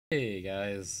Hey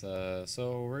guys,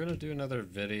 so we're gonna do another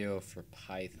video for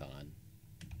Python,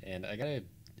 and I got a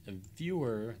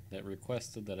viewer that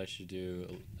requested that I should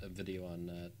do a video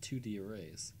on 2D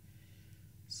arrays.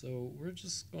 So we're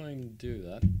just going to do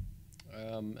that,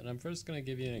 and I'm first going to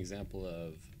give you an example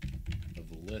of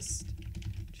a list,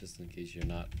 just in case you're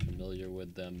not familiar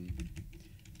with them.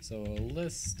 So a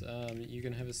list, you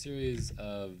can have a series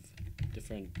of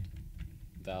different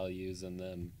values in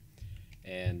them,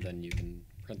 and then you can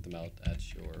print them out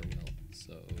at your will.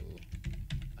 So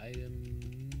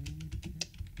item,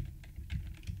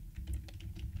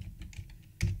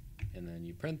 and then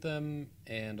you print them,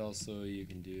 and also you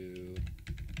can do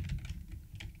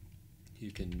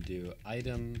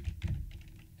item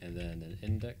and then an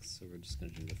index. So we're just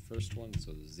going to do the first one,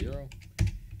 so the 0,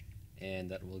 and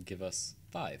that will give us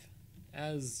 5,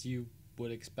 as you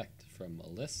would expect from a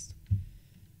list.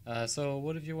 So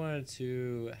what if you wanted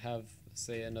to have,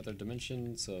 say, another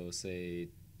dimension, so say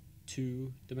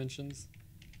 2 dimensions?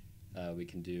 We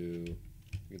can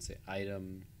say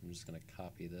item. I'm just going to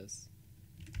copy this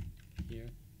here,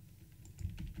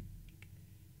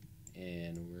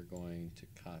 and we're going to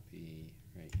copy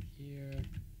right here,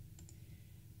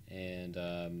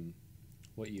 and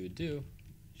what you would do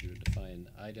is you would define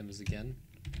items again.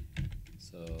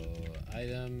 So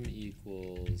item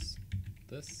equals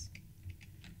this,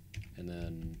 and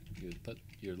then you would put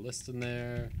your list in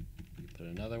there, you put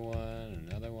another one,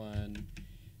 and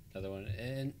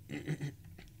and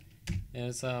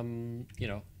it's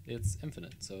it's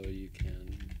infinite, so you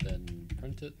can then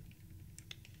print it,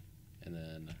 and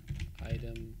then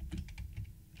item,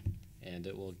 and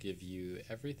it will give you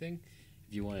everything.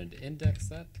 If you wanted to index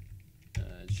that,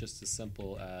 it's just as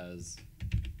simple as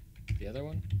the other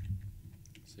one.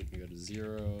 So you can go to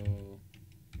 0,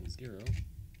 0,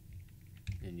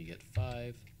 and you get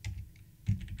 5.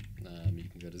 You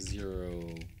can go to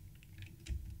 0,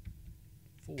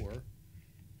 4, and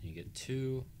you get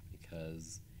 2,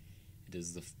 because it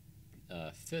is the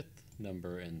 5th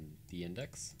number in the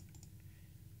index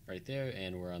right there,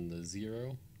 and we're on the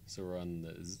 0, so we're on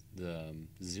the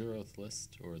 0th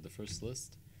list, or the first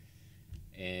list,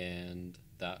 and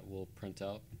that will print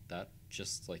out that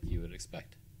just like you would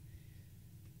expect.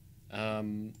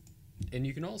 And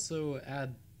you can also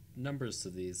add numbers to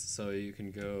these, so you can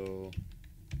go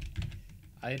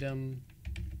item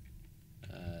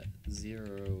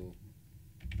 0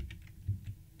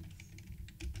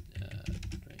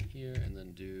 right here, and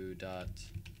then do dot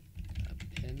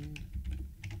append,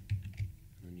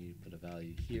 and then you put a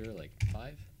value here like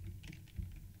 5,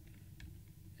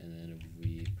 and then if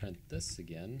we print this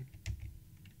again,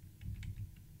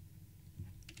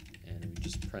 and we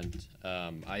just print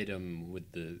item with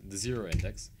the 0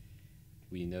 index,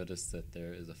 we notice that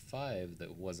there is a 5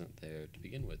 that wasn't there to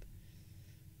begin with.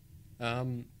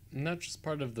 And that's just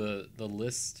part of the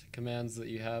list commands that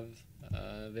you have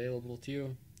available to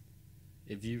you.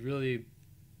 If you really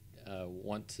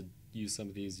want to use some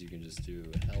of these, you can just do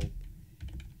help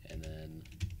and then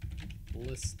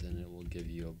list, and it will give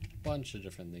you a bunch of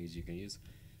different things you can use.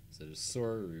 So just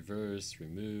sort, reverse,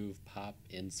 remove, pop,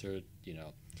 insert,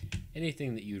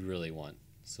 anything that you'd really want.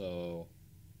 So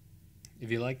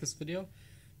if you like this video,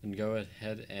 then go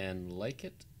ahead and like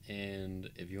it, and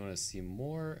if you want to see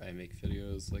more, I make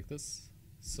videos like this,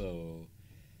 so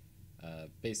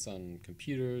based on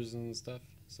computers and stuff.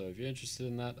 So if you're interested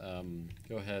in that,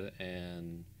 go ahead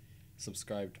and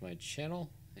subscribe to my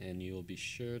channel, and you'll be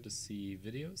sure to see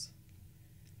videos.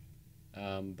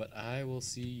 But I will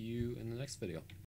see you in the next video.